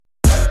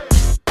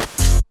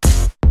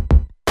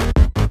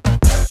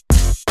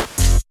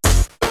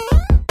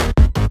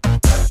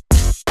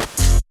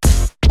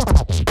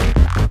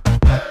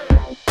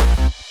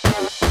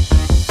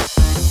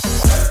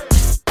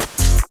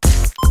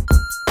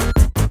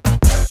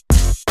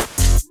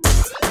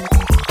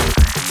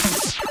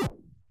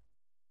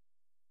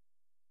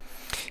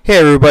Hey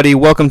everybody,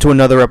 welcome to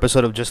another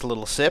episode of Just a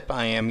Little Sip.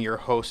 I am your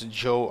host,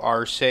 Joe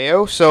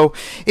Arceo. So,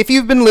 if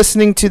you've been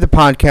listening to the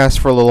podcast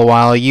for a little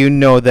while, you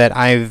know that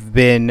I've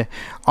been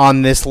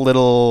on this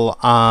little,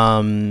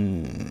 how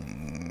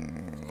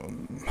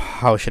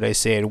should I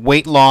say it,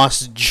 weight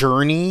loss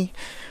journey,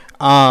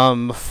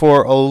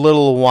 for a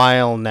little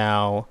while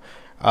now.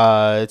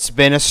 It's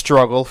been a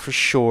struggle for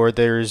sure.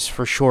 There's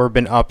for sure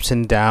been ups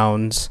and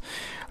downs.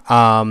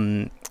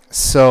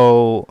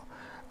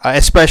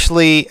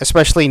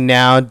 Especially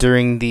now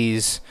during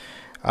these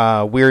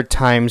weird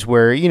times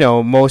where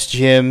most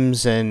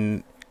gyms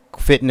and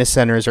fitness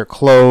centers are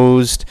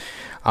closed.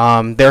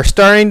 They're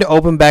starting to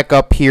open back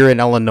up here in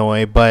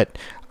Illinois, but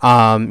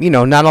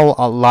not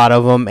a lot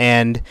of them.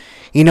 And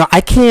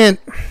I can't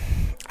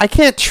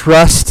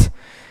trust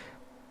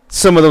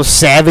some of those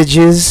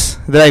savages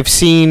that I've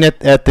seen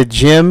at the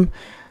gym.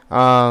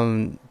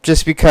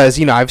 Just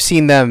because I've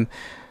seen them.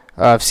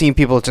 I've seen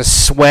people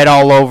just sweat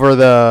all over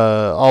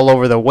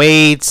the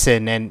weights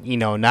and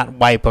not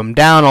wipe them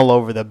down all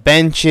over the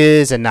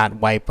benches and not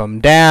wipe them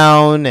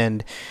down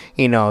and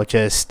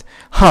just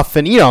huff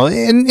and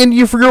and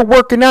if you're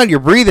working out, you're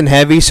breathing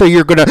heavy, so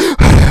you're gonna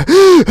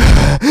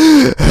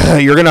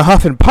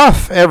huff and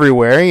puff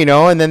everywhere,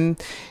 and then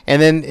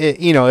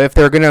if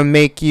they're gonna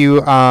make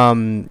you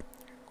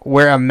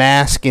wear a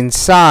mask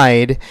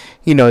inside,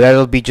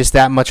 that'll be just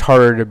that much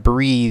harder to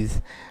breathe.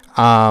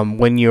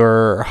 When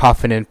you're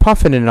huffing and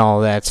puffing and all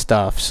that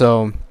stuff.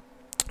 So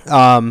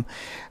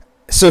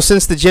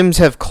since the gyms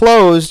have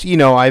closed,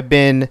 I've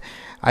been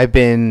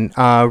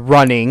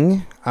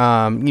running.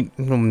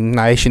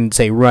 I shouldn't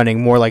say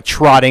running, more like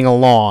trotting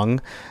along.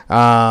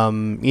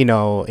 In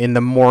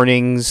the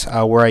mornings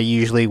where I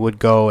usually would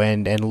go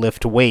and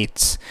lift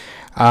weights.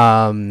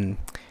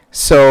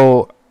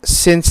 So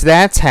since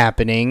that's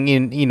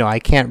happening, I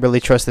can't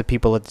really trust the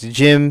people at the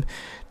gym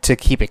to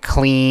keep it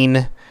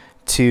clean.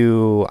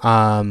 To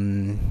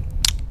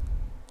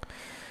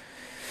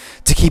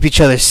keep each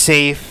other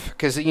safe,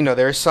 because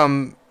there's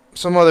some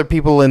other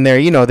people in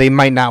there, they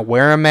might not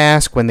wear a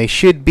mask when they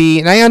should be,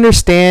 and I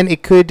understand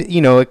it could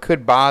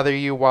bother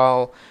you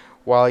while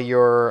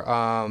you're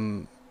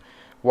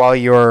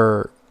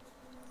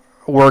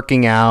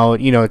working out,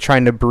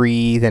 trying to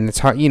breathe, and it's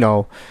hard,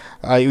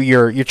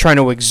 you're trying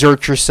to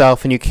exert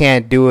yourself and you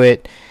can't do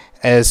it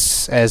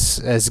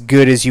as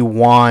good as you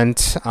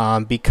want,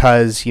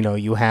 because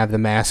you have the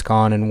mask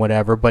on and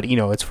whatever, but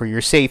it's for your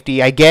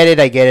safety. I get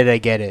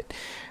it.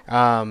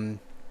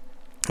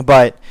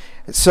 But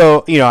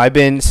so I've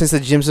been, since the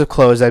gyms have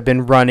closed, I've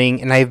been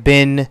running, and I've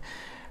been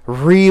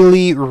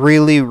really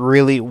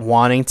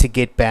wanting to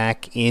get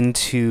back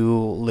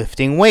into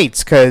lifting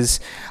weights, because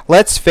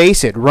let's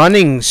face it,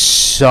 running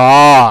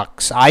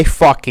sucks. I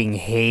fucking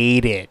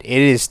hate it.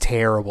 It is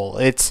terrible.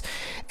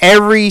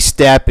 Every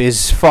step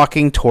is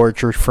fucking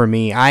torture for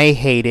me. I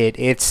hate it.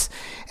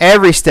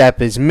 Every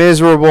step is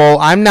miserable.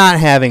 I'm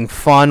not having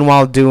fun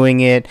while doing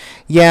it.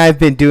 Yeah, I've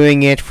been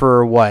doing it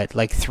for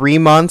 3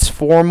 months,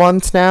 4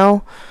 months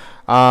now.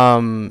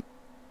 I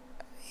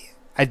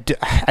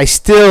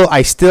still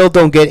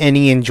don't get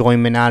any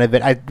enjoyment out of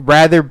it. I'd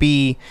rather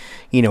be,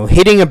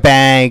 hitting a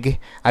bag.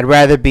 I'd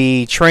rather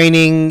be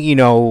training,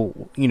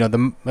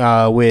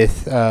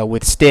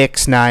 with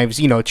sticks, knives,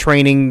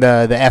 training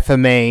the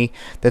FMA,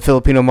 the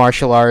Filipino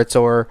martial arts,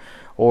 or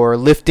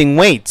lifting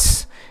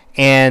weights.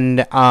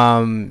 And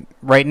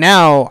right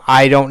now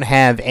I don't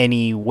have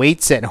any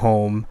weights at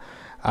home,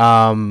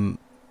 and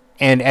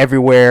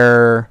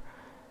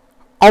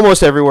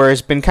almost everywhere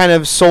has been kind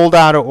of sold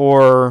out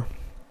or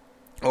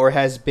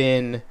has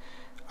been,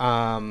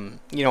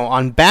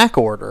 on back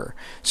order.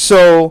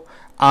 So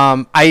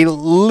I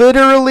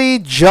literally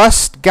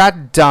just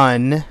got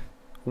done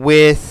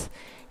with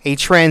a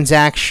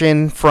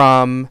transaction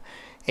from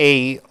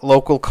a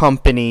local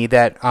company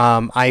that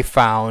I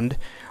found.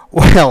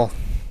 Well,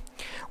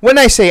 when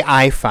I say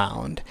I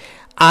found,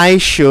 I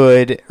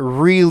should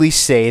really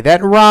say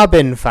that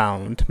Robin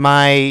found,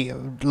 my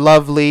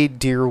lovely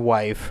dear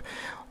wife.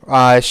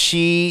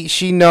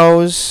 She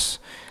knows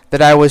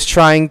that I was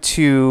trying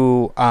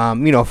to,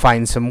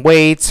 find some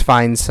weights,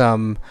 find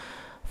some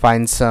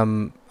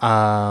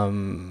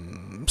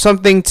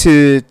something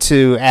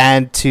to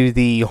add to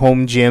the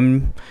home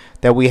gym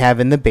that we have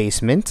in the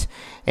basement.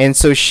 And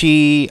so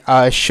she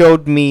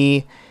showed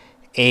me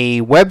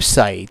a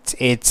website.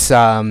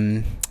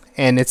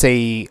 And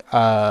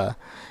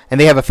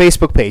they have a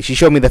Facebook page. She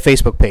showed me the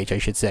Facebook page, I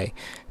should say.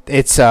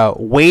 It's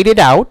Weighted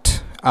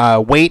Out,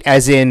 weight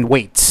as in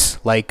weights,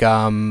 like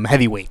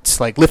heavy weights,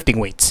 like lifting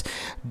weights.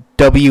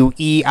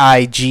 WEIGHT,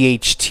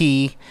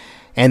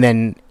 and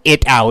then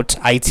It Out,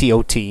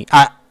 ITOT.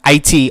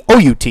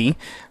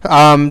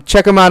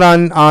 Check them out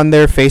on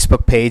their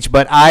Facebook page.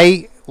 But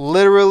I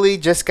literally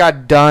just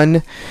got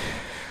done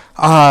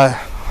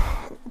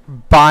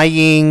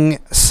buying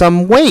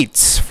some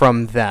weights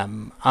from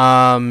them.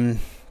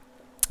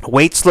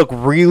 Weights look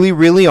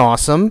really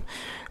awesome.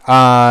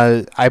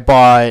 I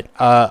bought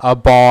a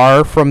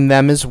bar from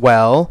them as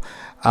well.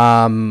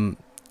 5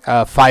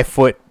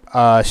 foot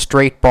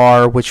straight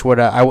bar, which would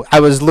I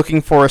was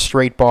looking for a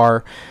straight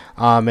bar,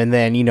 and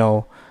then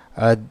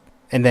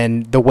and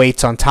then the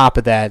weights on top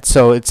of that.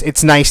 So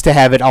it's nice to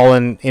have it all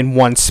in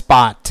one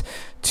spot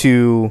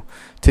to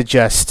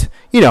just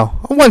a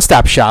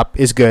one-stop shop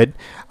is good.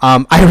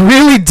 I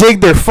really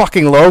dig their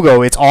fucking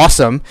logo. It's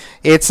awesome.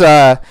 It's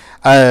a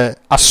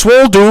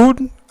swole dude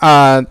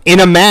in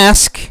a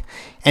mask,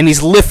 and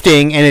he's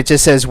lifting, and it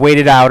just says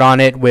 "weighted out" on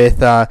it with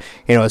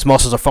his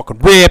muscles are fucking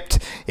ripped.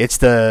 It's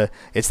the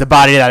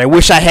body that I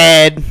wish I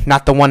had,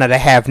 not the one that I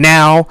have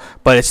now,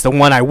 but it's the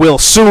one I will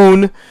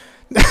soon.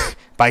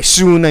 By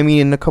soon, I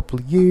mean in a couple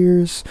of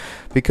years,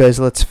 because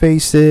let's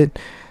face it,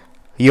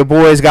 your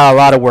boy's got a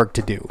lot of work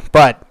to do.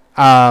 But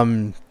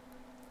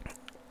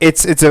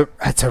it's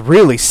a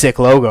really sick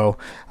logo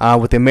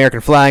with the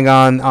American flag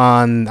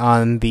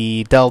on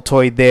the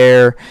deltoid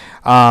there,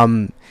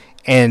 and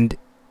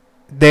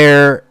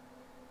there.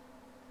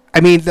 I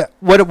mean,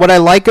 what I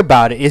like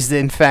about it is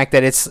in fact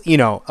that it's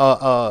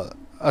a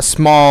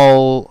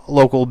small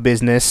local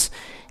business,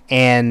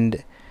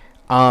 and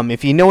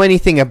if you know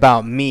anything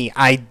about me,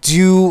 I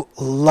do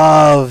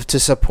love to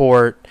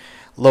support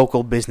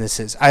local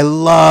businesses. I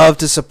love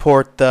to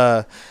support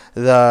the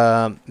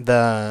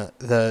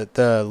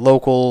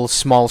local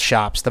small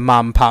shops, the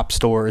mom and pop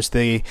stores,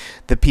 the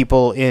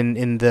people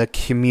in the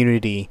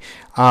community.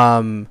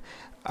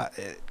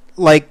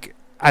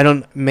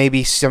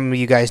 Maybe some of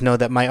you guys know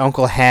that my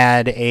uncle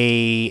had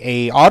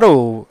a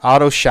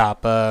auto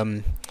shop, car.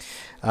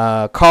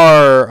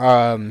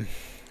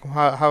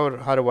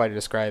 How do I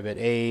describe it?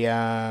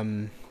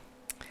 A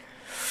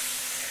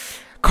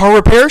car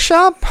repair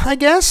shop, I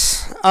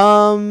guess.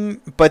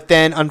 But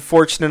then,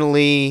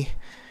 unfortunately,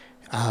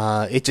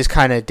 it just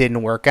kind of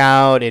didn't work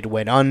out. It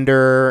went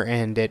under,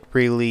 and it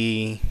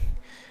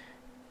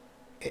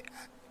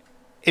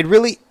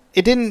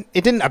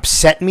didn't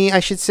upset me, I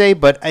should say,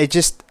 but I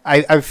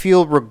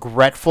feel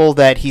regretful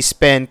that he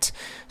spent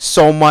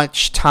so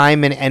much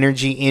time and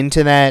energy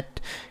into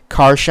that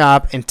car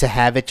shop and to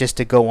have it just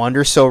to go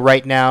under. So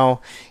right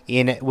now,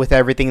 with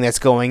everything that's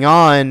going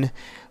on,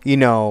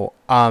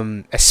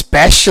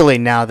 especially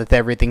now that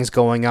everything's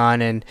going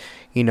on and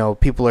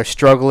people are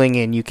struggling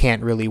and you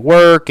can't really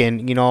work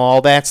and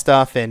all that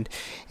stuff, and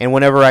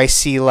whenever I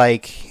see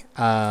like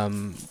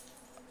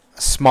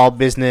small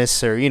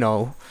business or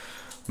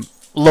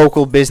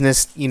local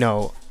business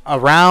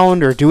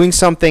around or doing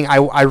something,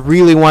 I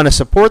really want to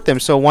support them.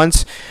 So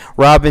once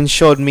Robin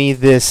showed me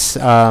this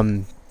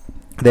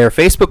their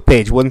Facebook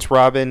page, once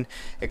Robin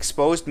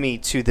exposed me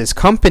to this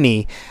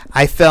company,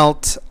 I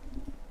felt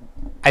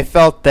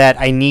that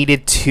I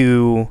needed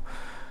to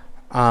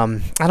I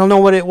don't know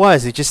what it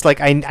was. It's just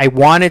like I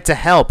wanted to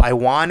help. I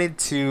wanted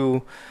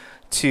to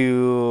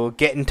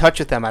get in touch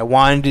with them. I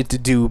wanted to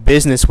do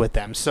business with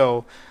them.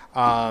 So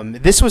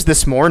this was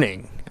this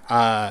morning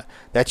that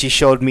she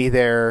showed me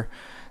their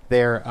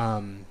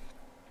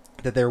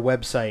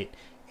website,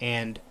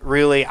 and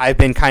really I've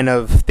been kind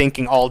of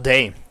thinking all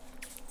day,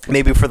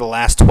 maybe for the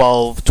last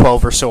 12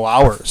 or so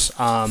hours,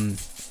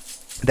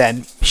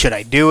 then should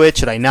I do it?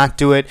 Should I not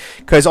do it?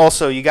 Because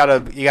also you gotta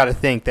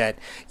think that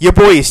your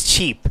boy is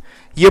cheap.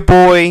 Your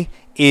boy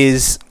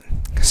is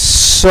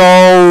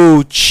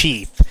so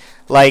cheap.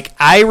 Like,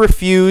 I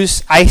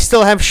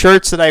still have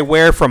shirts that I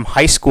wear from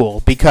high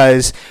school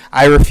because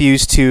I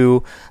refuse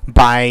to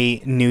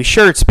buy new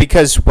shirts,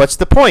 because what's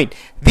the point?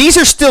 These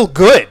are still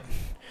good.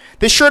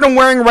 This shirt I'm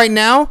wearing right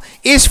now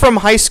is from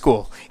high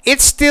school.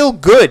 It's still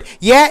good.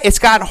 Yeah, it's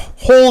got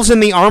holes in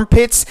the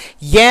armpits.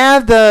 Yeah,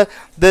 the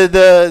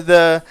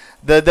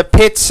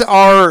pits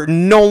are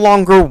no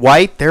longer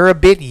white. They're a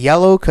bit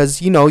yellow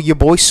because, your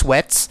boy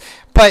sweats.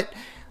 But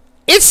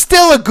it's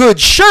still a good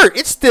shirt.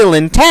 It's still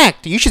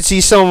intact. You should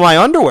see some of my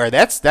underwear.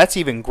 That's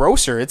even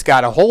grosser. It's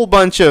got a whole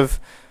bunch of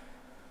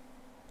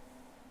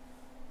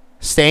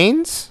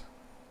stains,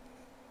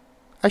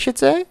 I should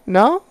say.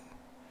 No?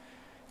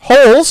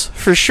 Holes,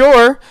 for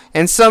sure.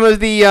 And some of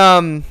the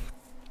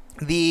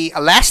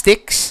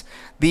elastics,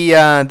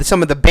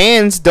 some of the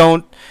bands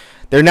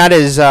they're not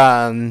as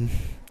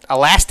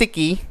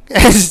elasticy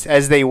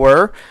as they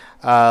were,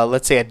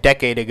 let's say a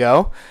decade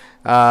ago.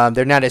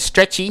 They're not as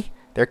stretchy.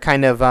 They're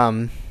kind of,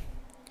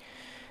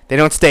 they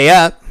don't stay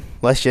up,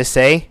 let's just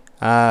say,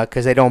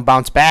 because they don't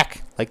bounce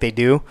back like they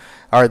do,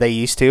 or they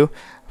used to.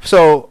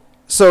 So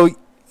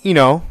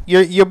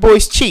your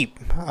boy's cheap.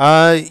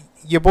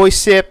 Your boy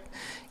Sip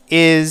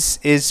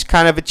is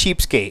kind of a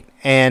cheapskate,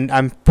 and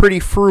I'm pretty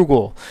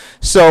frugal.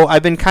 So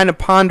I've been kind of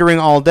pondering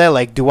all day,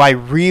 like, do I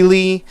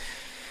really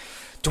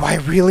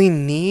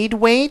need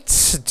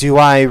weights? Do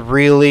I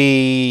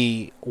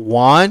really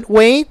want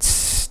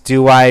weights?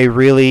 Do I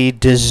really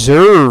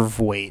deserve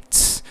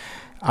weights?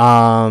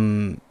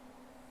 So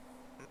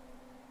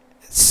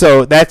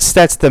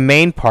that's the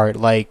main part.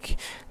 Like,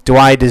 do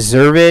I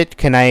deserve it?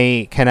 Can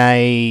I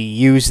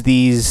use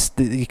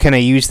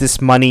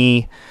this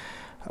money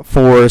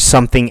for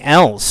something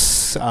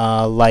else?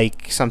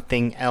 Like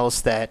something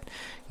else that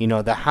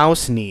the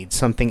house needs,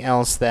 something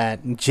else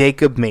that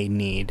Jacob may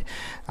need,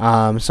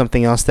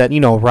 something else that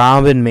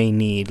Robin may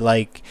need.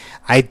 Like,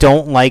 I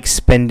don't like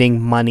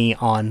spending money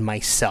on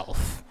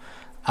myself.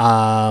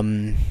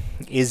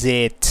 Is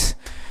it?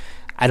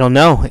 I don't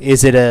know.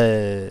 Is it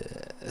a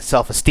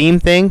self-esteem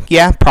thing?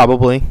 Yeah,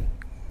 probably.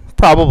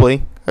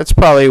 That's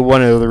probably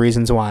one of the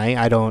reasons why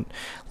I don't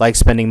like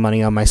spending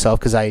money on myself,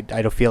 because I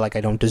don't feel like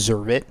I don't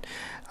deserve it.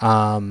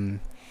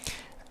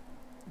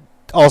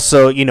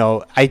 Also,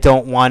 I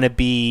don't want to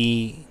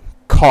be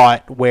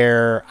caught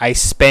where I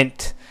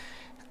spent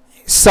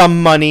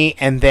some money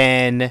and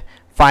then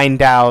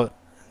find out,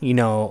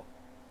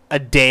 a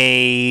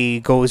day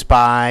goes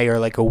by or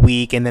like a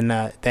week, and then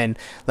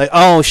like,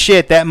 oh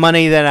shit, that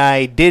money that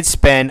I did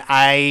spend,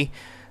 I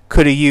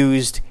could have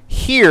used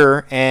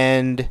here,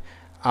 and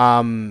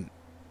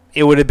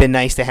it would have been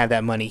nice to have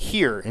that money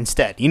here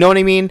instead. You know what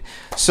I mean?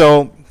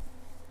 So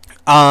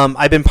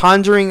I've been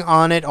pondering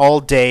on it all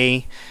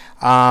day.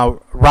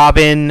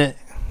 Robin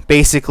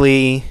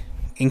basically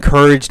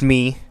encouraged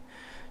me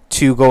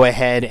to go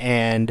ahead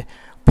and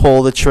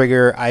pull the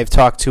trigger. I've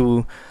talked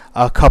to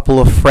a couple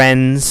of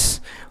friends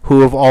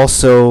who have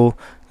also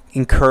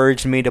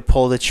encouraged me to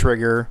pull the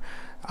trigger.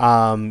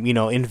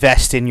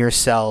 Invest in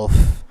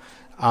yourself.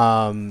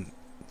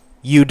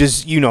 You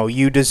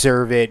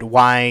deserve it.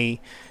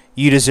 Why?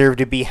 You deserve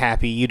to be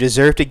happy. You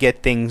deserve to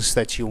get things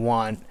that you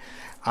want.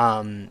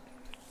 And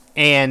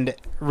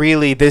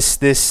really,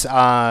 these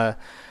guys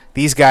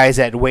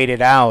that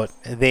waited out,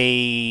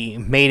 they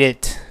made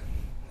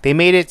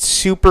it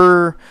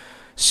super,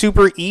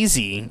 super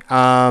easy.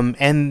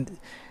 And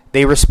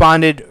they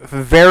responded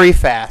very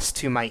fast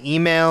to my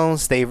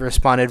emails. They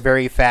responded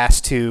very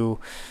fast to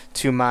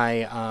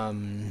my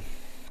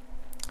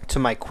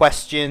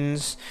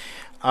questions.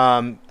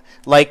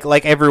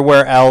 Like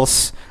everywhere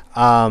else,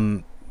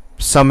 some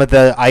of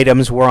the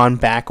items were on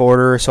back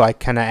order, so I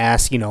kind of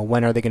asked,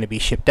 when are they going to be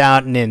shipped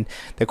out, and then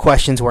the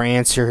questions were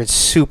answered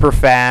super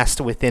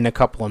fast within a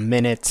couple of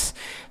minutes.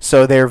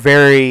 So they're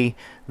very,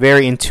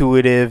 very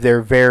intuitive.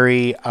 They're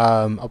very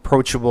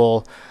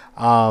approachable.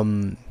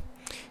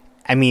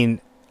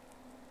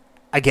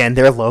 Again,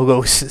 their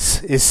logo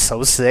is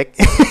so sick.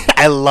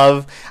 I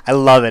love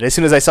it. As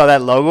soon as I saw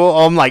that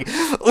logo, I'm like,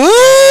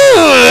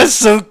 ooh, that's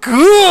so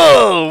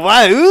cool.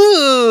 Wow,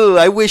 ooh,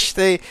 I wish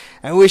that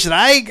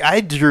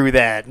I drew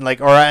that. Like,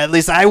 or at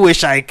least I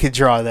wish I could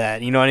draw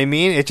that. You know what I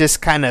mean? It's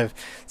kind of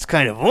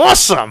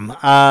awesome.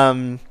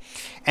 And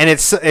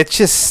it's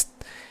just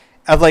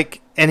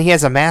like, and he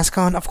has a mask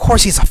on. Of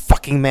course, he's a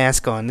fucking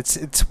mask on.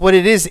 It's what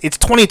it is. It's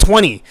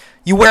 2020.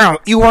 You wear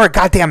a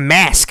goddamn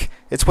mask.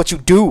 It's what you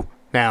do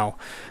now.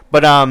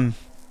 But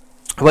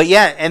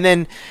yeah, and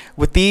then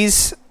with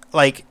these,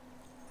 like,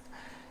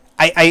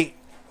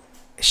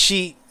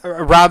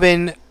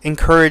 Robin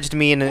encouraged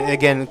me, and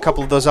again a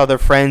couple of those other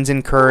friends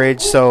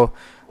encouraged. So,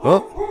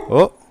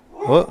 oh,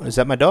 is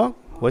that my dog?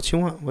 What she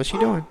want? What's she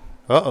doing?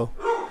 Uh-oh.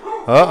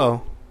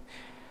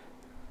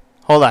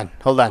 Hold on.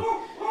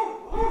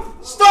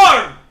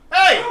 Storm!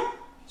 Hey!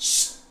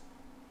 Shh!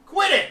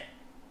 Quit it!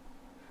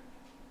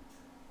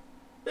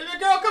 Baby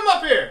girl, come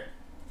up here!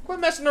 Quit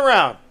messing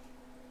around.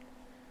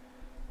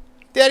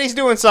 Daddy's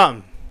doing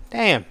something.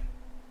 Damn.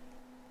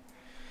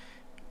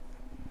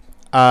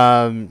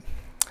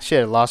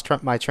 Shit, I lost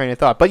my train of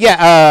thought. But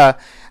yeah,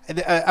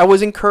 I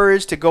was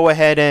encouraged to go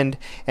ahead and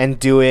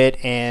do it,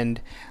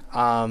 and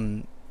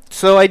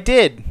so I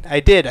did.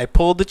 I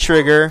pulled the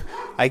trigger.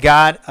 I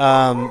got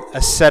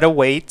a set of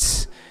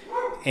weights,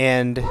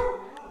 and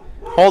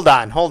hold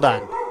on.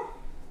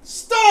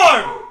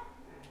 Storm!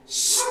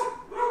 Shh!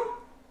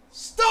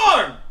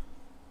 Storm!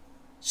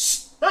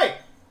 Shh! Hey!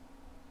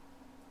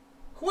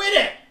 Quit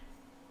it!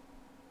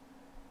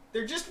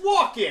 They're just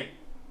walking.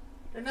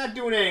 They're not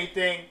doing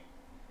anything.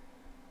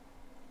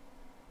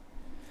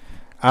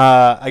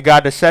 I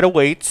got a set of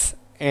weights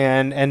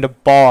and a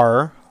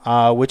bar,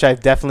 which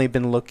I've definitely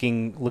been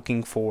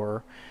looking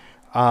for.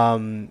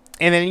 And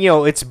then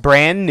it's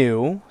brand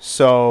new,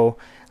 so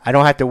I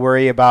don't have to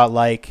worry about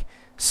like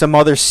some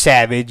other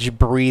savage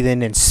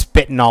breathing and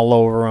spitting all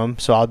over them.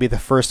 So I'll be the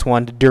first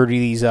one to dirty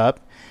these up.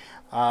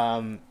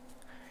 And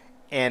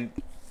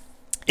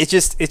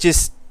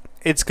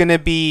it's gonna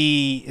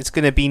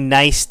be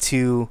nice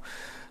to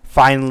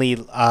finally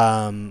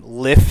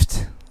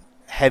lift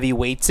heavy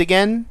weights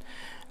again.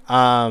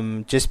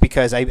 Just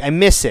because I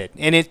miss it,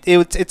 and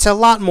it's a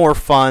lot more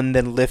fun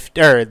than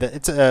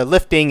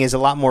lifting is a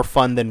lot more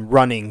fun than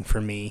running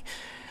for me.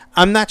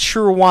 I'm not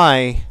sure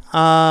why.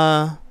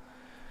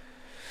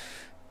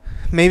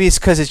 Maybe it's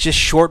because it's just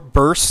short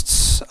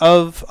bursts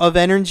of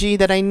energy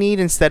that I need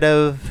instead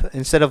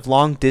of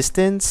long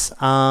distance.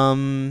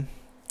 I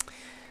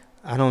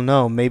don't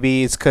know.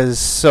 Maybe it's because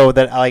so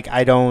that like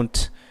I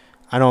don't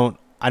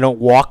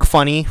walk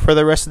funny for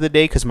the rest of the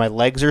day because my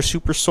legs are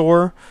super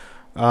sore.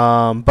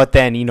 But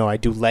then I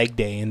do leg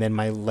day, and then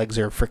my legs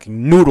are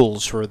freaking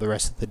noodles for the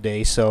rest of the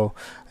day, so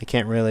I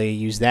can't really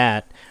use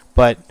that.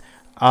 But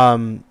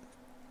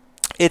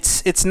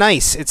it's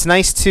nice. It's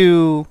nice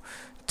to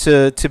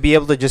to be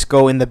able to just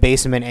go in the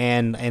basement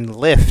and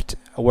lift,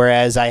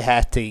 whereas I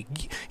had to,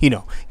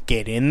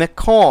 get in the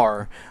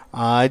car,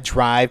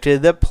 drive to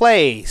the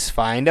place,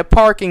 find a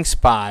parking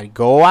spot,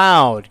 go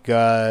out,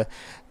 then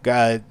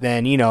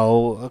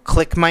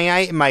click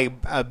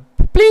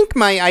blink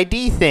my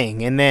ID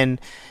thing, and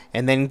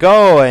then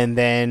go, and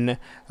then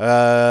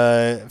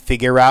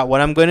figure out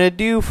what I'm gonna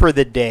do for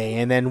the day,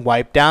 and then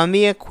wipe down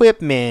the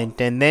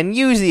equipment, and then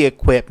use the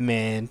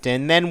equipment,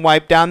 and then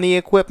wipe down the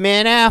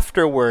equipment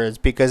afterwards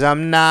because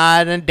I'm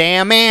not a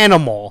damn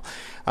animal.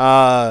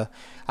 I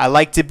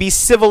like to be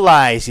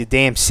civilized, you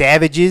damn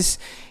savages,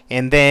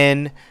 and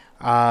then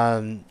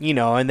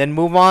and then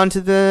move on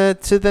to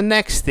the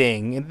next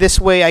thing. This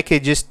way, I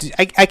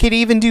could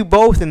even do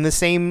both in the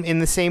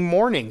same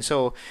morning.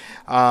 So,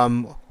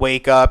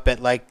 wake up at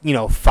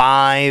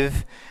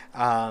 5,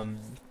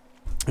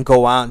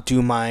 go out,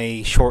 do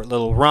my short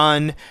little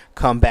run,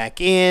 come back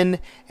in,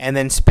 and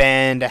then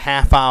spend a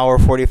half hour,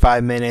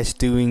 45 minutes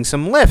doing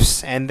some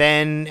lifts, and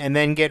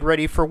then get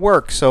ready for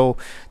work. So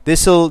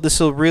this'll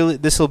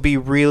be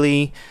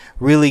really,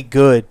 really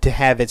good to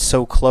have it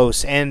so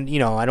close, and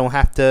I don't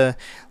have to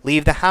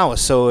leave the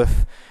house. So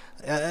if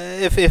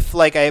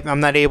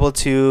I'm not able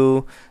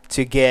to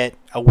get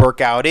a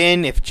workout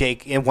in,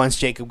 once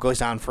Jacob goes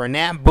down for a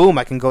nap, boom,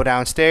 I can go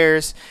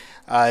downstairs,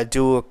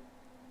 do a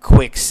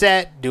quick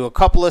set, do a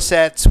couple of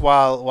sets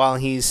while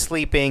he's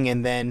sleeping,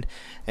 and then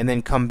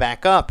come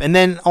back up. And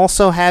then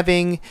also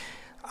having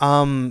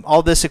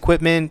all this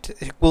equipment,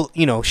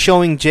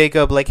 showing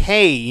Jacob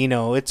hey,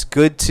 it's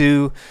good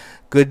to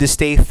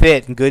stay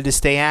fit and good to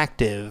stay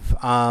active.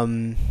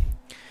 I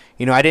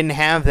didn't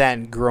have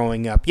that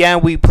growing up. Yeah,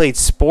 we played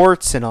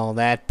sports and all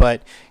that,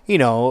 but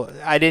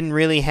I didn't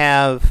really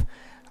have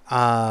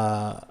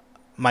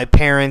my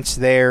parents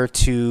there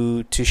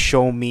to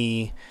show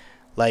me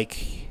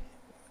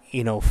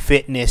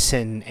fitness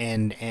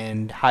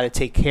and how to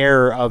take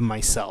care of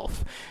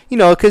myself.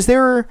 Because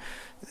there were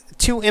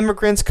two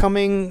immigrants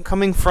coming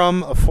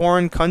from a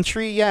foreign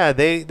country. Yeah,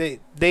 they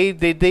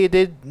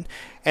did,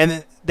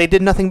 and they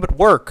did nothing but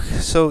work.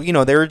 So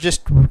they were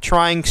just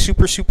trying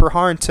super, super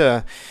hard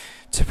to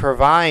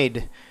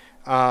provide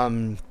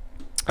a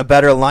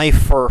better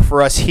life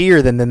for us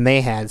here than they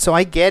had. So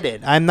I get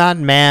it. I'm not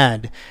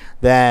mad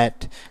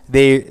that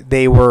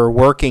they were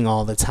working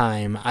all the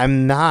time.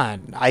 I'm not.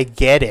 I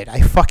get it.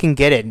 I fucking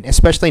get it.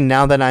 Especially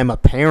now that I'm a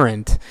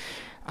parent,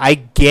 I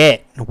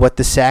get what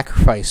the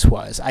sacrifice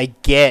was. I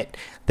get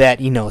that,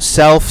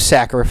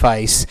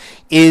 self-sacrifice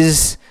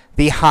is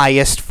the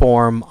highest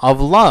form of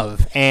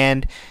love.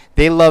 And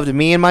they loved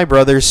me and my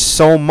brothers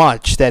so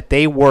much that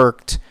they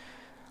worked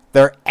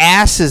their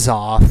asses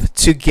off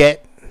to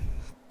get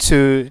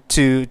to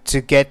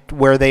get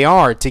where they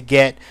are, to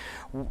get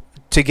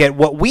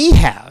what we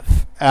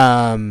have.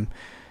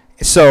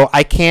 So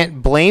I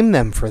can't blame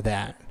them for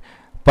that.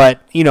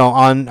 But,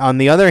 on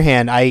the other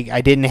hand,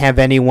 I didn't have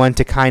anyone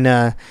to kind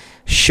of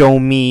show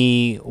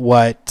me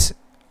what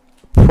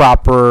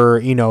proper,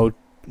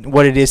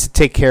 what it is to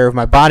take care of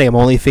my body. I'm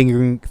only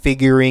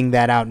figuring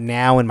that out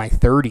now in my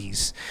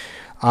 30s.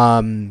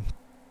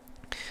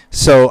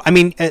 So, I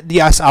mean,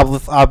 yes,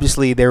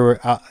 obviously there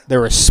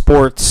were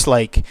sports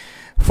like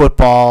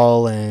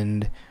football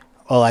and,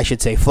 well, I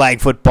should say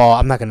flag football.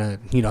 I'm not going to,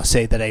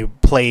 say that I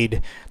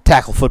played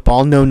tackle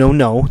football.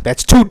 No.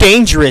 That's too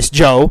dangerous,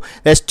 Joe.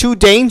 That's too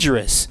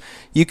dangerous.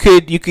 You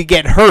could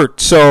get hurt.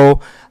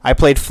 So I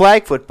played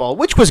flag football,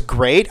 which was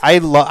great.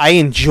 I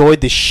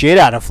enjoyed the shit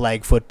out of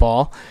flag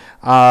football.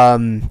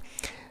 I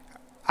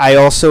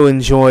also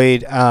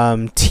enjoyed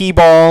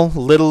t-ball,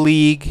 little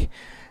league,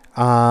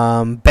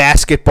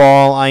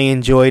 basketball. I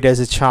enjoyed as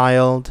a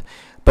child,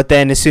 but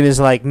then as soon as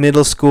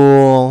middle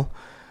school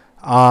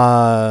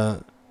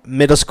was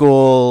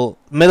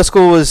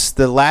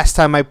the last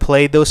time I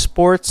played those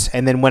sports,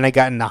 and then when I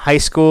got into high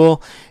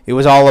school, it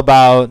was all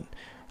about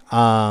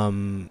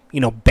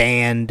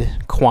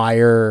band,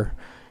 choir,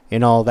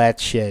 and all that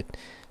shit.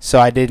 So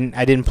I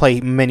didn't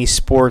play many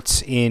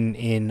sports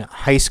in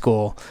high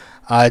school.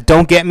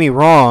 Don't get me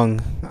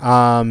wrong.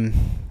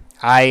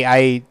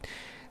 I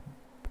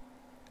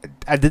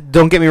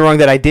don't get me wrong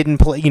that I didn't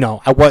play.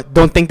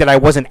 Don't think that I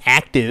wasn't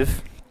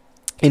active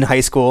in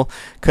high school,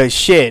 because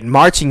shit,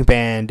 marching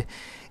band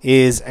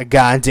is a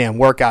goddamn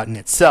workout in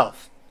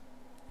itself.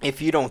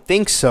 If you don't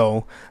think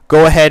so,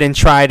 go ahead and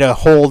try to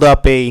hold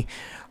up a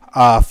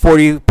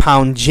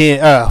 40-pound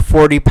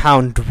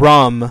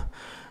drum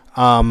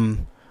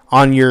on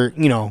your,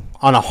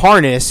 on a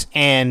harness,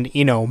 and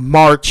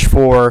march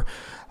for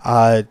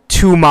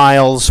 2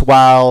 miles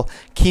while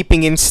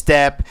keeping in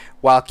step,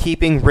 while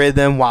keeping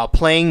rhythm, while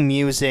playing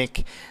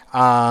music,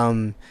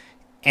 and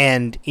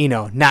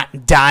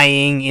not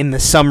dying in the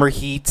summer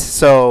heat.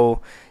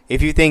 So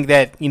if you think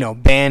that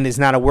band is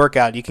not a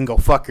workout, you can go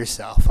fuck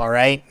yourself. All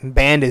right,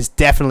 band is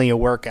definitely a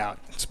workout,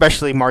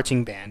 especially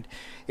marching band.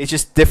 It's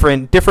just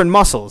different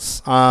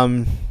muscles.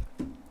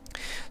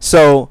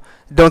 So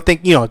don't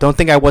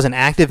think I wasn't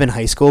active in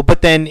high school,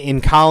 but then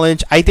in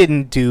college I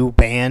didn't do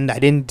band. I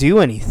didn't do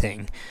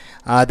anything.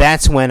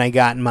 That's when I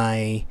got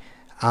my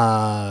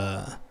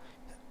that's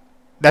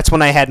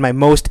when I had my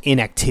most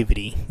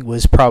inactivity,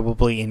 was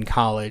probably in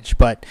college.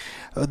 But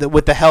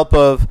with the help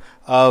of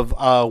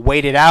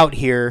Wait It Out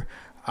here,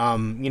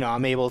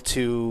 I'm able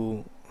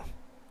to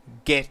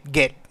get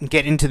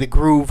into the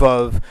groove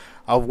of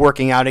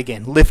working out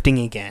again, lifting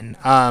again.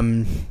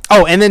 And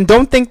then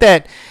don't think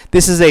that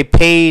this is a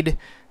paid.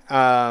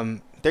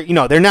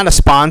 They're not a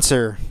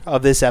sponsor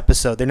of this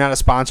episode. They're not a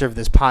sponsor of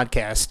this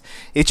podcast.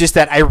 It's just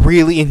that I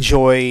really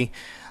enjoy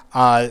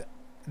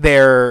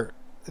their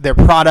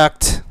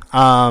product.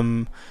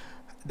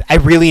 I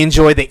really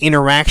enjoy the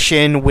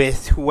interaction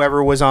with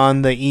whoever was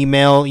on the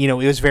email. It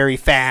was very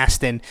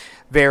fast and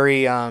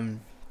very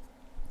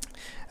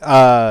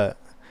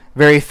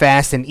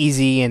fast and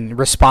easy and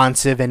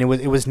responsive, and it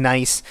was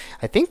nice.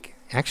 I think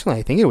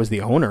it was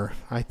the owner.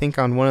 I think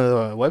on one of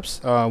the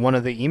one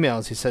of the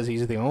emails, he says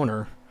he's the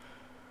owner.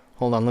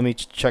 Hold on, let me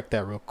check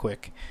that real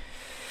quick.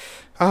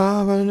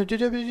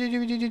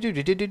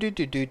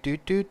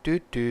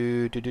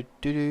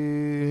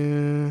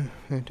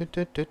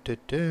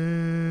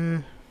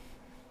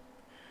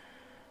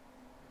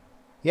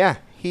 Yeah,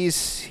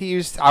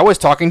 he's. I was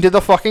talking to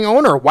the fucking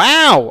owner.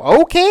 Wow.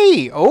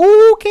 Okay.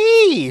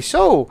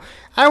 So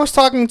I was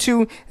talking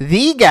to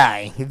the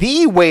guy,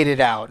 the Wait It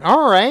Out.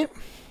 All right.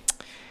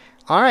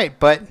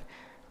 But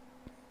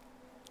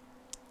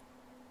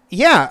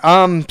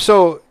yeah.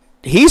 So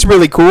he's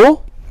really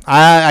cool.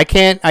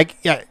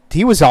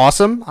 He was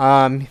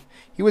awesome.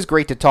 He was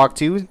great to talk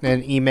to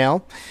and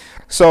email.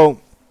 So,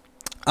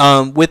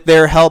 with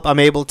their help, I'm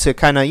able to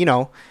kind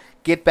of,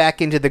 get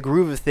back into the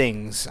groove of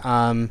things.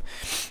 Does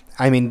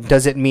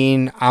it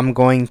mean I'm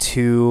going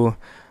to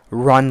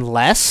run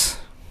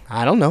less?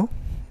 I don't know.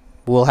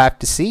 We'll have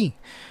to see.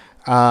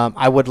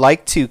 I would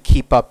like to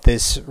keep up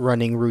this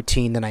running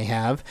routine that I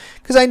have,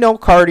 because I know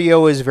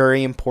cardio is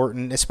very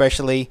important,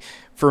 especially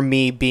for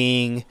me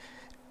being,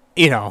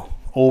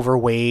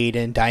 overweight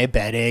and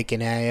diabetic,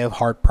 and I have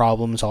heart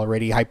problems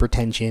already,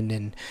 hypertension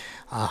and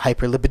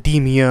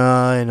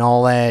hyperlipidemia and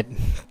all that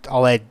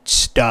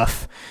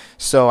stuff.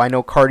 So I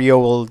know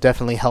cardio will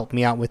definitely help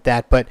me out with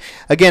that. But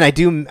again, I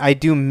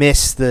do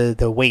miss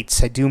the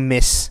weights. I do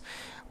miss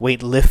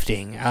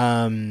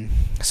weightlifting.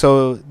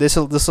 So this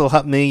will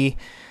help me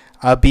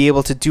be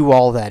able to do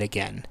all that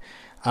again.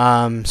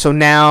 So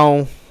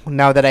now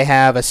that I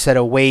have a set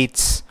of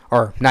weights,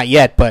 or not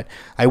yet, but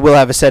I will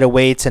have a set of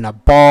weights and a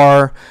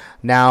bar.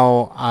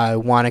 Now I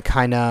want to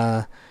kind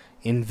of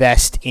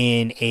invest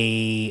in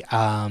a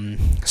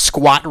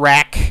squat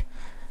rack,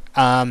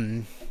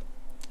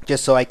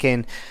 just so I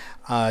can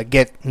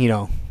get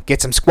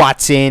some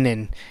squats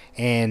in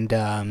and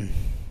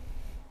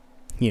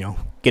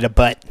get a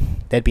butt.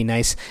 That'd be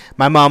nice.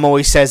 My mom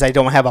always says I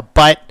don't have a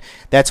butt.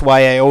 That's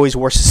why I always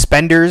wore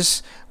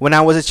suspenders when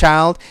I was a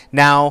child.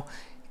 Now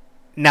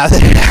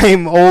that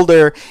I'm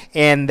older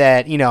and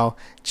that,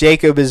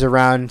 Jacob is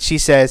around, she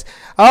says,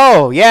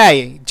 "Oh,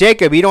 yeah,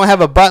 Jacob, you don't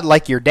have a butt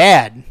like your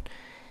dad."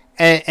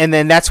 And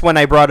then that's when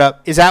I brought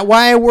up, is that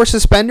why I wore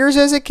suspenders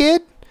as a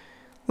kid?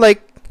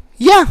 Like,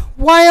 yeah,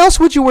 why else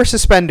would you wear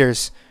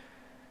suspenders?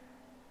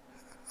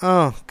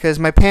 Oh, because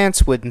my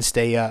pants wouldn't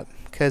stay up,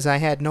 because I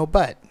had no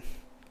butt.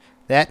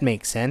 That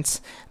makes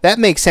sense. That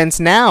makes sense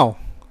now,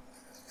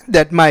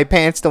 that my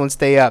pants don't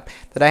stay up,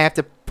 that I have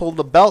to pull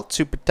the belt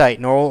super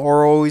tight,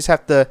 or always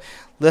have to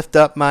lift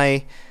up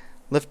my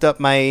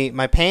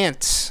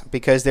pants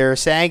because they're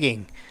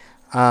sagging.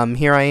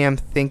 Here I am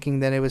thinking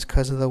that it was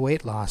because of the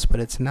weight loss,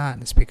 but it's not.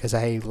 It's because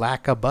I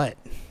lack a butt.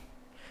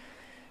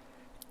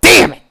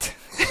 Damn it!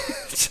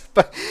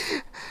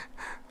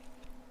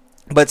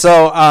 but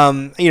so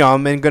I'm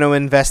going to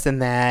invest in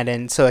that,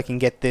 and so I can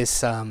get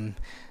this home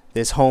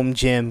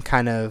gym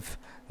kind of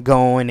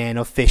going and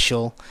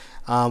official.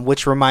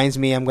 Which reminds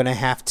me, I'm going to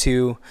have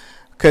to,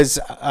 because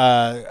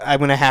I'm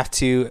going to have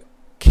to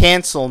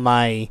cancel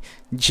my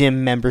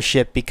gym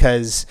membership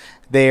because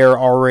they're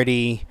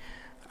already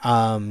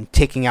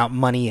taking out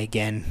money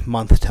again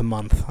month to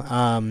month,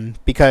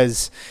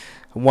 because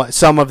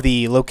some of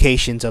the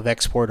locations of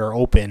Export are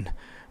open,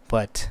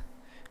 but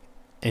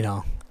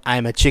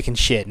I'm a chicken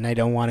shit and I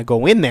don't want to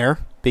go in there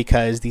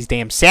because these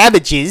damn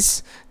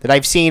savages that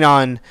I've seen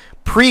on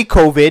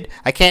pre-COVID,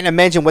 I can't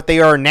imagine what they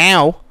are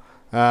now.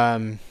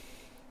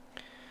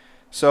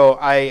 So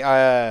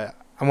I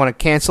want to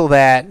cancel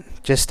that,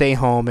 just stay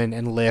home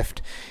and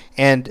lift.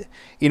 And,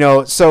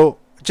 so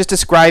just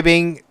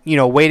describing,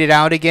 Wait It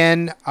Out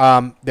again.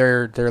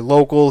 They're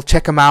local.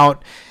 Check them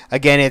out.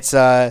 Again, it's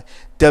WEIGHT,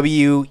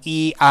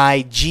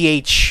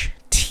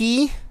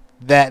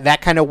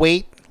 that kind of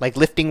weight, like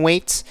lifting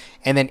weights.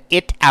 And then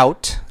It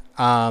Out,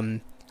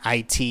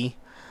 ITOUT,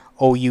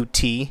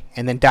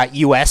 and then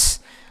 .US.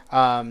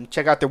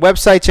 Check out their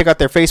website. Check out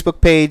their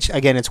Facebook page.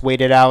 Again, it's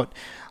Wait It Out.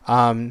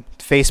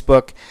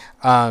 Facebook.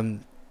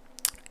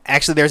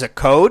 Actually, there's a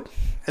code,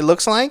 it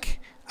looks like.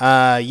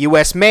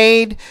 US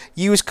made.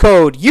 Use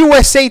code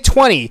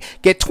USA20.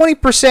 Get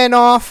 20%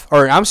 off.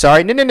 Or, I'm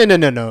sorry.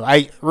 No.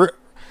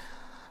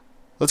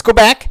 Let's go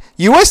back.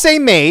 USA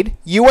made.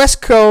 US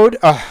code.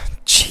 Oh,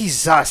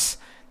 Jesus.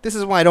 This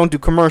is why I don't do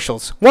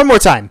commercials. One more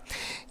time.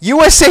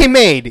 USA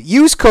made.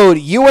 Use code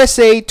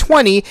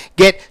USA20.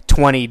 Get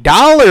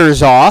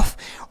 $20 off.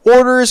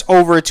 Orders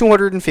over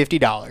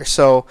 $250.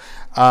 So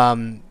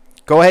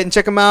go ahead and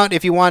check them out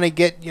if you want to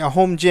get your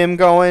home gym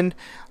going.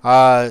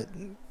 I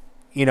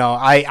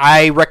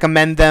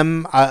recommend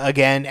them.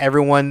 Again,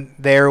 everyone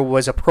there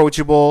was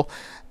approachable.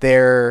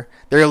 Their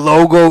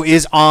logo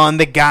is on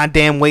the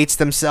goddamn weights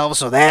themselves,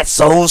 so that's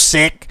so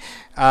sick.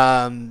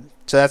 So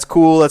that's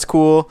cool. That's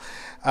cool.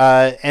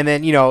 And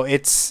then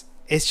it's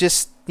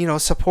just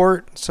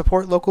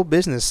support local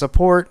business,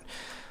 support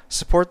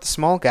the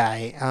small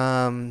guy.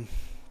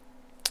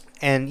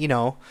 And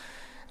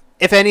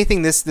if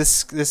anything, this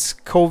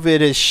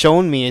COVID has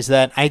shown me is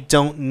that I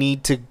don't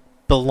need to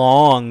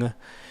belong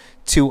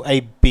to a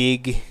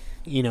big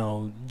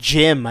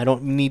gym. I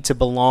don't need to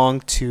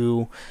belong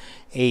to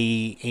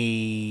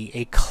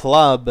a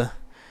club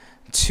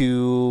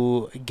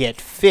to get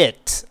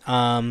fit.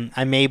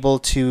 I'm able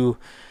to.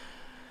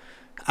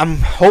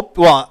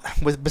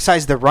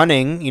 Besides the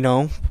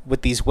running,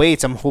 with these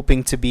weights, I'm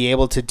hoping to be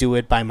able to do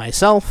it by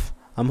myself.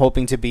 I'm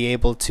hoping to be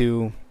able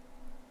to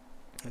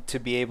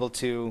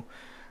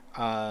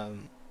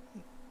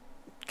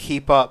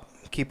keep up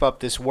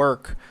this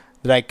work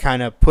that I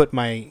kind of put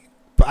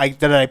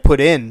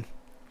in,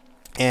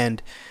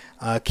 and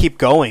keep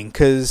going.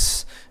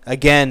 Because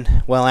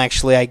again,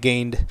 I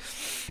gained.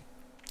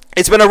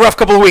 It's been a rough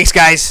couple of weeks,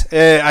 guys.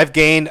 I've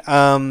gained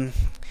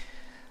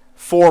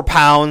 4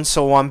 pounds,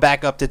 so I'm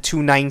back up to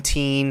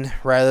 219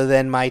 rather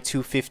than my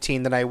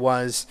 215 that I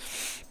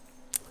was,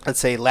 let's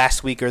say,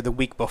 last week or the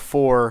week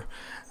before.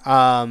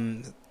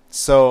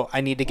 So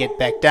I need to get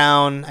back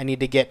down. I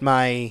need to get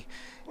my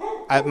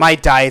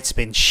diet's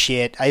been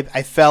shit.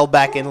 I fell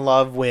back in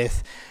love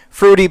with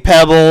Fruity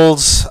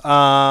Pebbles.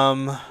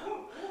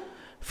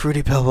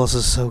 Fruity Pebbles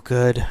is so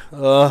good.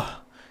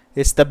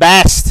 It's the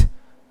best.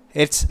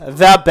 It's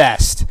the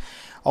best.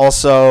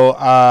 Also,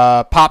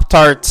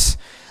 Pop-Tarts.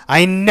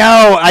 I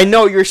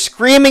know you're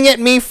screaming at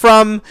me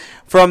from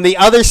the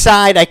other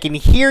side. I can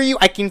hear you.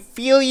 I can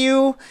feel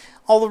you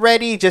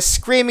already just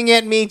screaming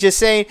at me, just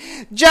saying,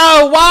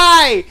 Joe,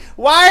 why?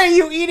 Why are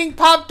you eating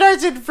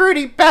Pop-Tarts and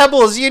Fruity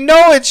Pebbles? You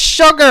know it's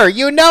sugar.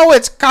 You know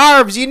it's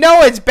carbs. You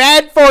know it's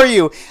bad for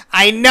you.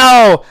 I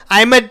know.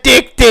 I'm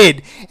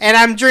addicted. And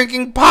I'm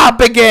drinking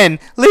pop again.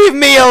 Leave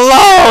me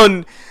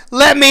alone.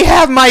 Let me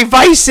have my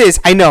vices.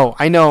 I know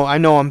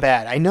I'm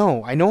bad. I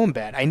know I'm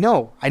bad. I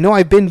know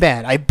I've been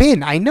bad. I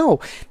know.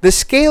 The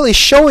scale is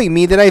showing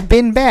me that I've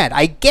been bad.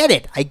 I get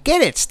it.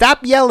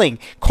 Stop yelling.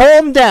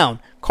 Calm down.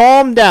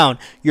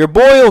 Your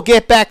boy will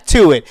get back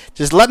to it.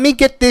 Just let me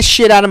get this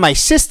shit out of my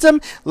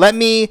system. Let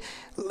me,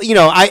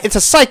 it's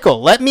a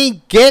cycle. Let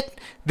me get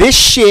this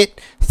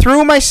shit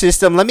through my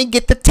system. Let me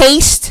get the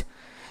taste.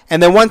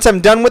 And then once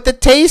I'm done with the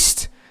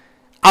taste,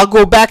 I'll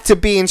go back to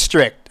being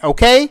strict.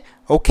 Okay.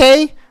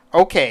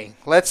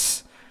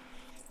 Let's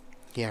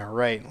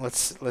try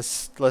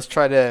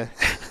to.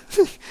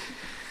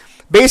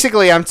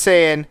 Basically, I'm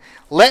saying,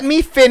 let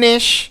me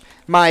finish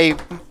my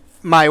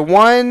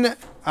one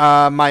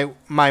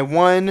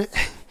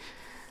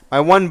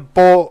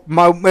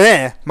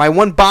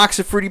box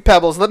of Fruity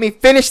Pebbles. Let me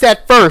finish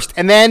that first,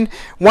 and then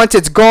once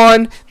it's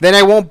gone, then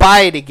I won't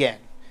buy it again.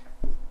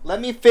 Let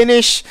me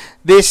finish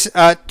this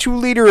 2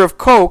 liter of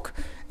Coke,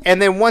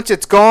 and then once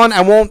it's gone,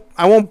 I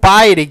won't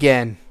buy it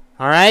again.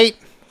 All right?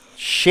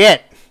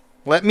 Shit.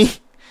 Let me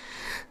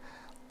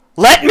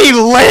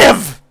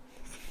live.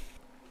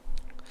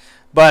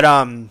 But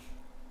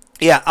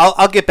yeah,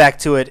 I'll get back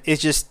to it.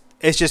 It's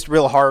just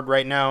real hard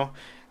right now.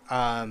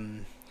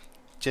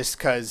 Just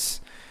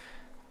cuz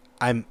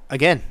I'm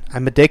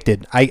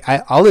addicted.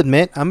 I'll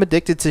admit I'm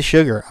addicted to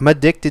sugar. I'm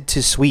addicted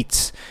to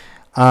sweets.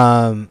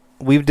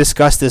 We've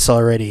discussed this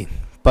already,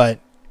 but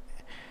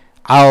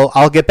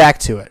I'll get back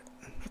to it.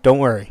 Don't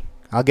worry.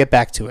 I'll get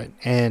back to it.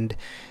 And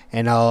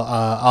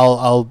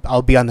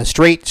I'll be on the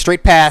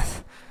straight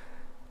path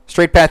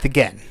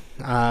again.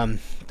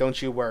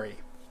 Don't you worry.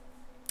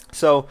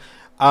 So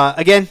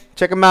again,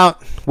 check them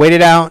out. Wait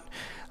it out.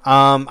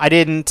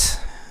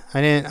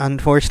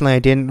 Unfortunately, I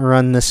didn't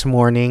run this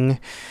morning.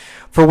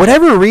 For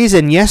whatever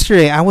reason,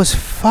 yesterday I was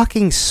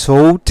fucking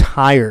so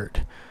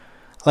tired.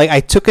 Like, I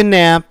took a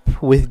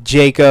nap with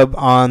Jacob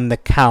on the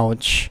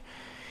couch,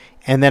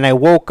 and then I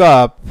woke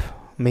up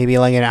maybe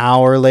like an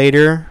hour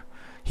later.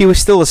 He was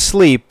still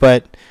asleep,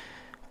 but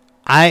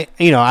I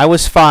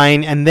was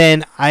fine. And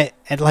then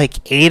at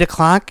like 8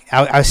 o'clock,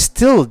 I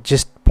still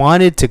just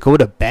wanted to go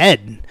to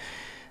bed.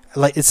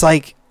 Like, it's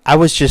like I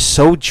was just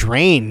so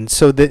drained.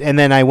 And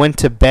then I went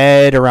to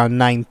bed around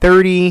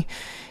 9:30,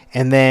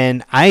 and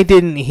then I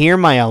didn't hear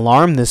my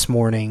alarm this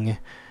morning,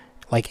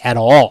 like, at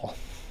all.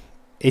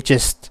 It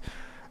just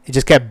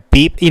kept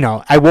beep.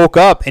 I woke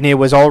up and it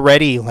was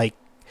already like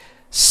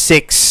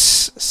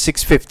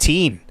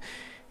 6:15.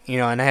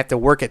 And I have to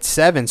work at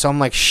 7, so I'm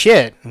like,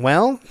 shit.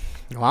 Well,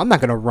 I'm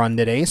not gonna run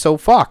today, so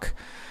fuck.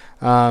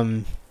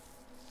 So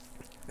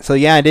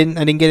yeah, I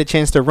didn't get a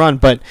chance to run,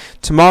 but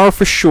tomorrow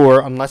for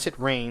sure, unless it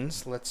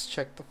rains. Let's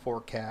check the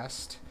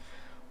forecast.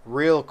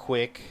 real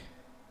quick.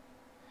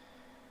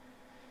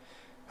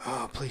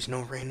 Oh, please,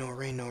 no rain, no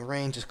rain, no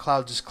rain. Just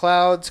clouds, just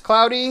clouds.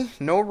 Cloudy,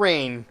 no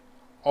rain.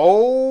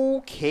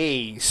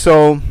 Okay,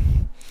 so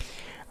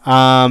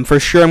for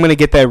sure I'm going to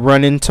get that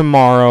run in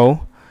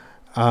tomorrow.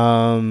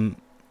 And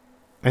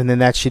then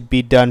that should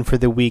be done for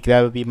the week.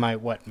 That would be my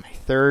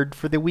third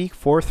for the week?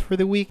 Fourth for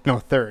the week? No,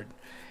 third.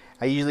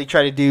 I usually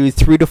try to do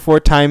 3 to 4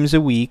 times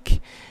a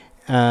week.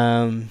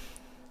 Monday,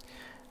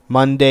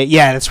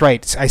 yeah, that's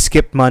right. I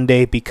skipped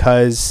Monday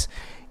because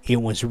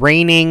it was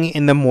raining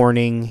in the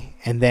morning,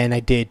 and then I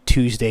did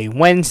Tuesday,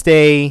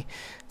 Wednesday.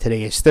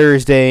 Today is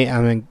Thursday,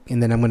 and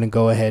then I'm going to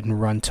go ahead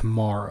and run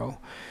tomorrow.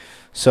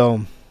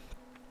 So,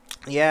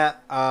 yeah,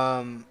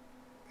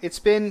 it's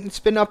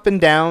been up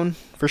and down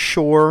for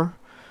sure.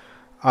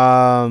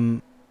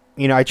 I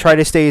try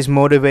to stay as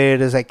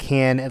motivated as I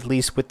can, at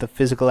least with the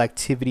physical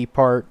activity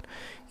part,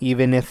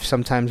 even if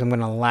sometimes I'm going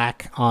to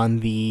lack on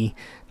the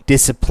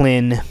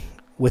discipline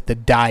with the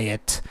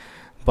diet.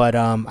 But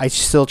I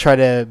still try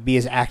to be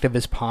as active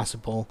as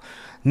possible.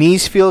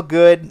 Knees feel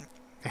good.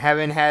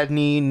 Haven't had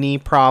any knee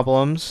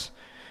problems.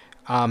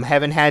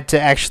 Haven't had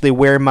to actually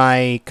wear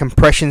my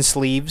compression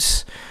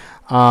sleeves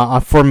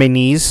for my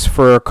knees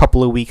for a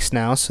couple of weeks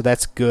now, so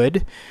that's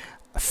good.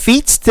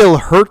 Feet still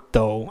hurt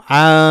though.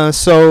 But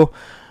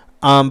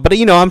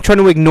I'm trying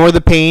to ignore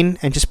the pain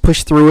and just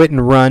push through it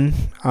and run.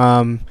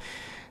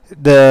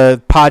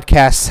 The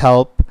podcasts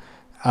help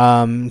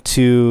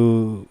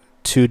to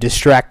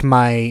distract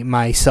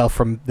myself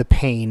from the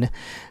pain.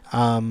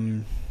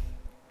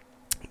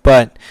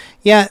 But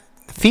yeah,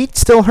 feet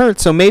still hurt,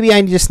 so maybe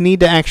I just need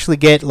to actually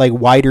get like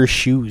wider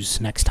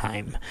shoes next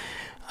time.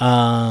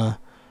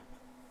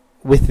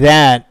 With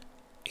that,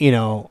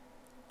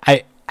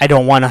 I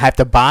don't want to have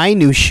to buy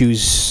new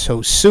shoes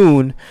so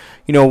soon.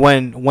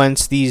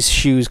 Once these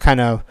shoes kind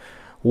of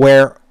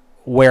wear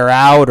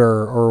out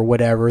or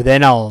whatever,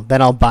 then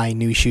I'll buy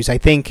new shoes. I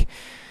think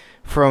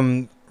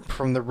from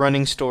the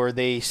running store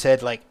they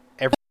said like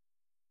every,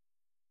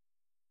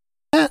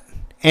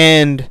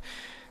 and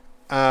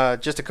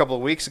just a couple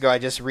of weeks ago I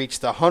just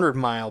reached the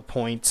 100-mile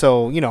point,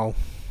 so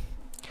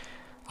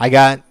I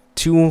got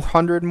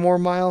 200 more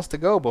miles to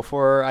go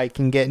before I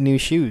can get new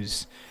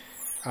shoes.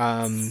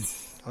 Let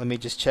me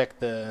just check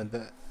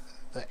the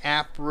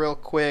app real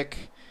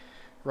quick.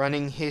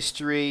 Running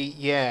history.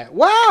 Yeah.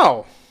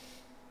 Wow!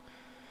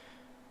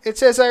 It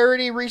says I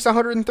already reached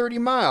 130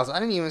 miles. I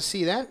didn't even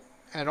see that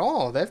at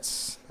all.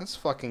 That's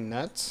fucking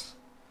nuts.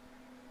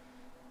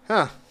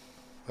 Huh.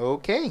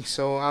 Okay,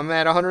 so I'm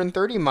at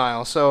 130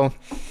 miles. So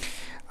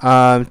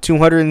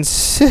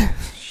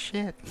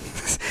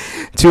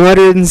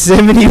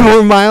 270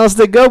 more miles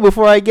to go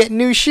before I get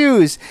new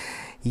shoes.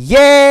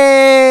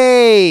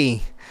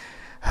 Yay!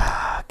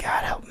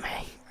 God help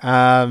me.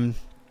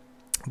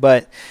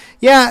 But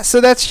yeah, so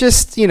that's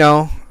just,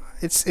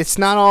 it's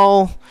not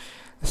all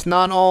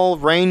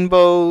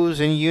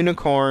rainbows and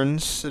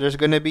unicorns. There's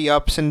going to be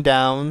ups and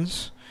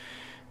downs.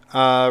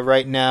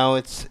 Right now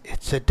it's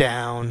a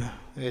down.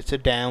 It's a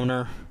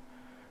downer.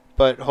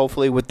 But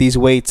hopefully with these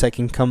weights I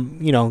can come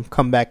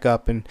back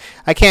up, and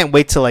I can't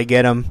wait till I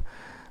get them.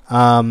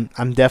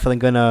 I'm definitely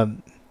going to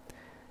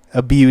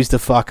abuse the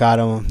fuck out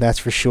of them, that's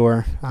for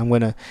sure. I'm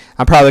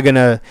probably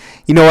gonna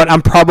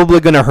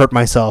hurt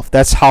myself.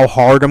 That's how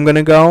hard I'm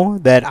gonna go,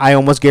 that I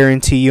almost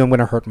guarantee you I'm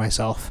gonna hurt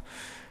myself.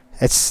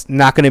 It's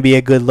not gonna be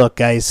a good look,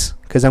 guys,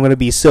 because I'm gonna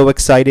be so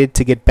excited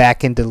to get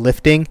back into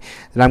lifting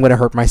that I'm gonna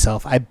hurt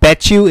myself. I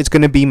bet you it's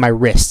gonna be my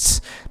wrists,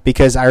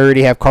 because I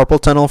already have carpal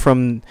tunnel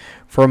from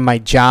my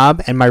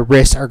job, and my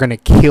wrists are gonna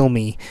kill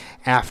me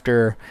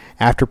after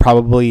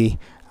probably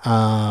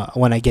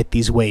when I get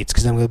these weights,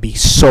 because I'm gonna be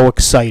so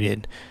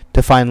excited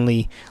to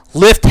finally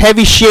lift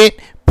heavy shit,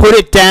 put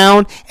it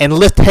down, and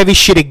lift heavy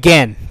shit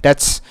again.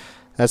 That's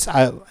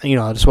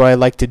what I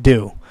like to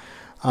do.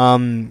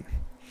 I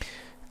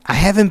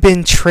haven't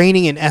been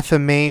training in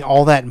FMA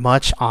all that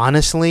much,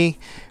 honestly,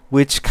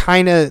 which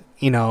kind of,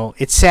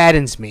 it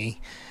saddens me.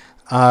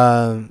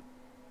 I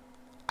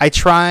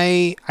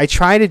try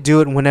to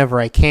do it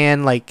whenever I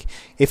can. Like,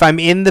 if I'm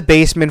in the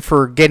basement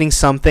for getting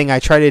something, I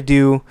try to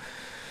do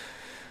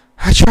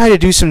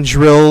some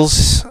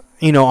drills,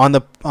 on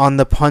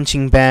the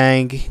punching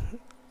bag.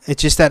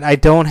 It's just that I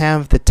don't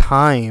have the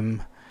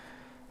time.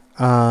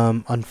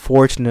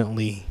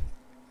 Unfortunately,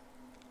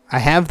 I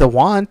have the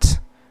want,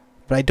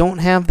 but I don't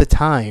have the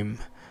time.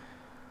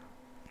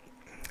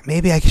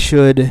 Maybe I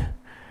should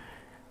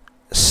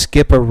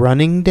skip a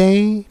running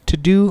day to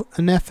do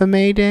an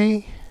FMA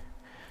day.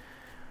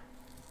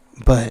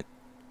 But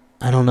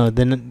I don't know.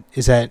 Then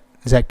is that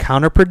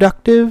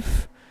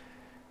counterproductive?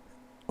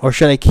 Or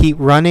should I keep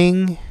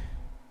running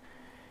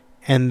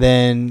and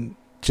then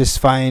just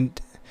find...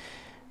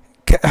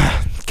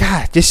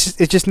 God, it's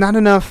just not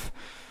enough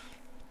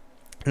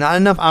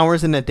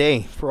hours in a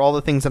day for all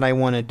the things that I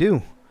want to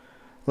do.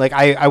 Like,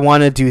 I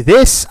want to do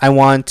this. I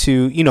want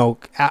to,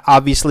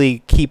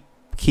 obviously keep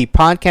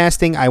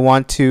podcasting. I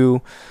want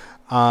to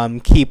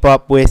keep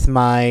up with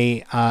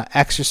my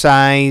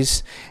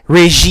exercise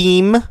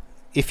regime,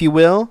 if you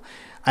will.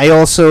 I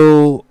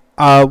also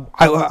I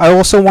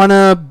also want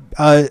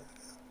to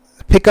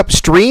pick up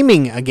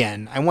streaming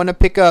again. I want to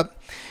pick up,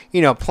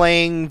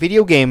 playing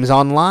video games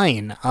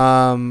online.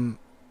 I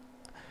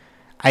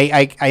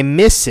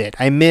miss it.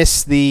 I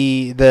miss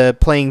the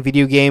playing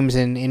video games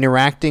and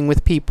interacting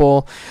with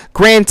people.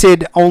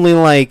 Granted, only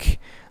like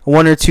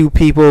one or two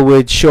people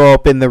would show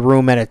up in the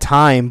room at a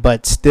time,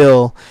 but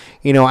still,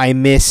 I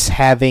miss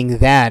having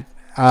that.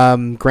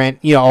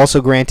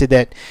 Also granted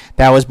that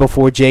was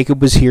before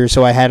Jacob was here,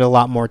 so I had a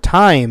lot more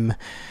time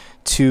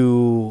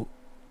to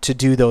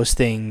do those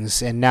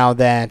things. And now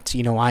that,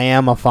 I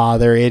am a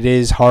father, it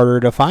is harder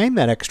to find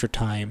that extra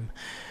time.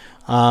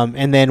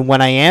 And then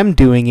when I am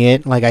doing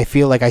it, like, I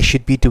feel like I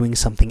should be doing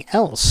something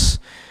else.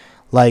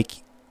 Like,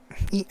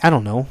 I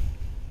don't know,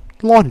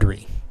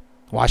 laundry,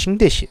 washing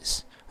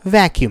dishes,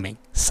 vacuuming,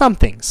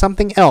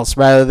 something else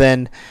rather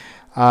than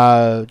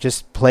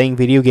just playing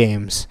video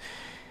games.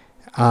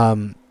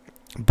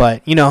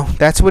 But,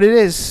 that's what it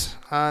is.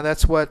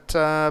 That's what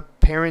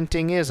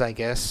parenting is, I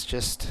guess.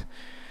 Just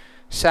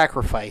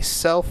sacrifice,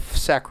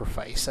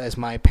 self-sacrifice, as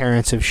my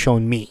parents have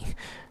shown me.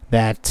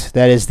 That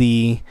is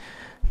the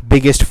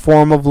biggest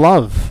form of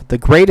love, the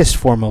greatest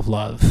form of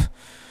love,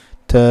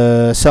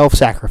 to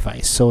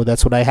self-sacrifice. So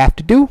that's what I have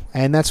to do,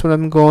 and that's what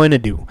I'm going to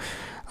do.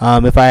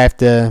 If I have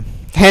to,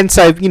 hence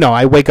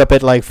I wake up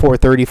at like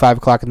 4:30, 5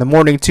 o'clock in the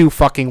morning to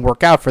fucking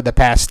work out for the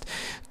past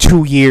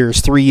 2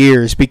 years, 3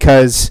 years,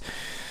 because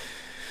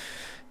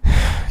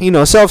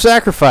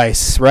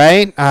self-sacrifice,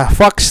 right?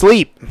 Fuck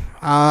sleep.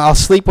 I'll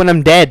sleep when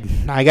I'm dead.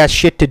 I got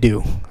shit to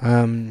do.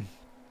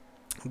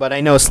 But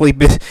I know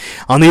sleep is,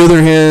 on the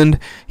other hand,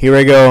 here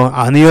I go.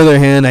 On the other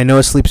hand, I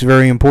know sleep's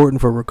very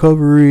important for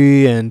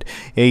recovery, and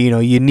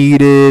you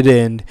need it,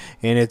 and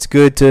it's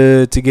good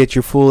to get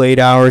your full 8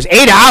 hours.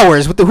 8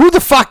 hours? Who the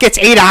fuck gets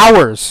 8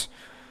 hours?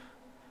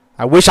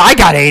 I wish I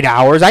got 8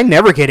 hours. I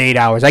never get 8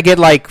 hours. I get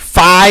like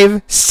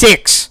 5,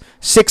 6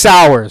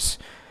 hours.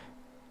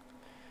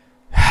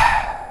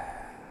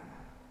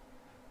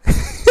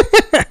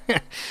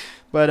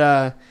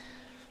 But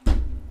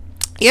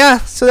yeah,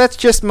 so that's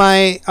just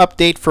my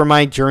update for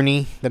my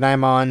journey that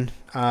I'm on,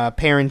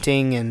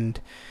 parenting and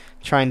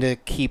trying to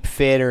keep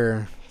fit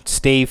or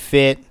stay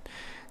fit,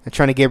 and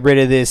trying to get rid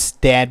of this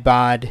dad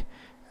bod,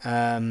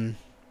 and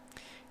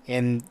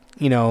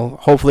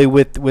hopefully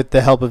with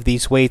the help of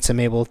these weights, I'm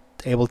able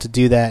to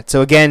do that.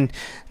 So again,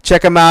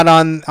 check them out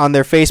on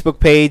their Facebook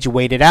page,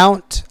 Wait It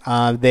Out,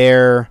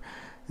 their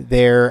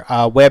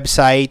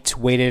website,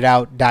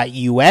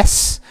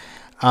 waititout.us.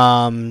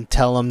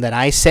 Tell them that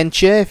I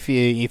sent you if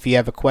you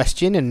have a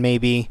question, and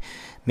maybe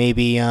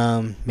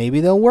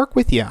they'll work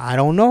with you. I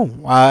don't know.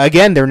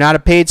 Again, they're not a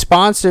paid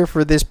sponsor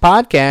for this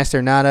podcast.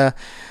 They're not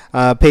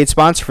a paid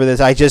sponsor for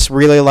this. I just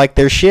really like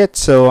their shit,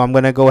 so I'm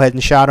gonna go ahead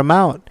and shout them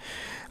out.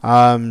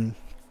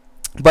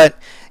 But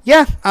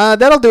yeah,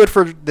 that'll do it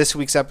for this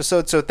week's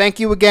episode. So thank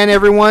you again,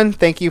 everyone.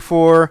 Thank you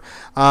for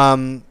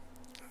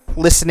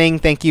listening.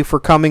 Thank you for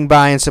coming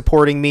by and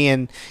supporting me,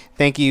 and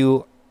thank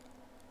you,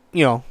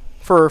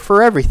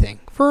 for everything.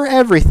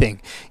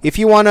 If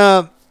you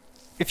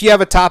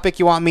have a topic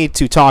you want me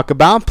to talk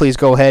about, please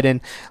go ahead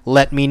and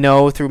let me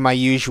know through my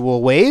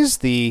usual ways.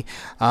 The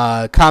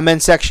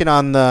comment section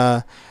on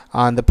the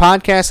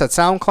podcast at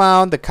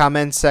SoundCloud, the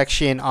comment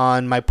section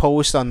on my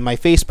post on my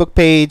Facebook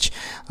page,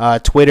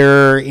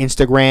 Twitter,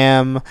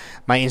 Instagram.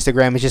 My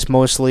Instagram is just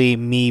mostly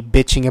me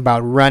bitching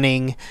about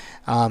running,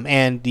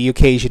 and the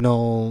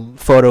occasional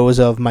photos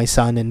of my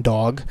son and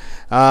dog.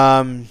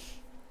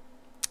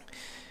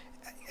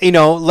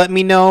 Let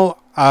me know.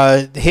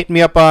 Hit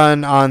me up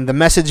on the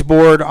message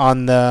board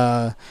on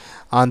the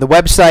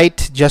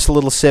website,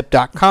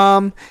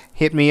 justalittlesip.com.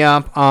 Hit me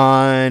up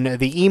on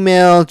the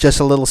email,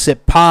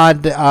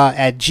 justalittlesippod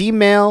at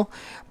gmail.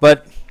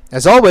 But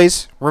as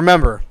always,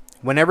 remember,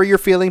 whenever you're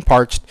feeling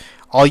parched,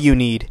 all you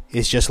need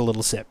is just a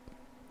little sip.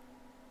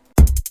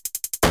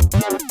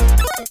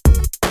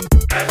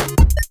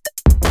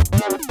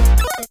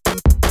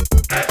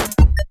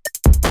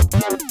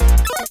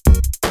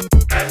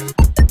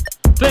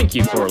 Thank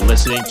you for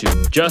listening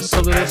to Just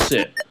a Little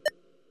Sip.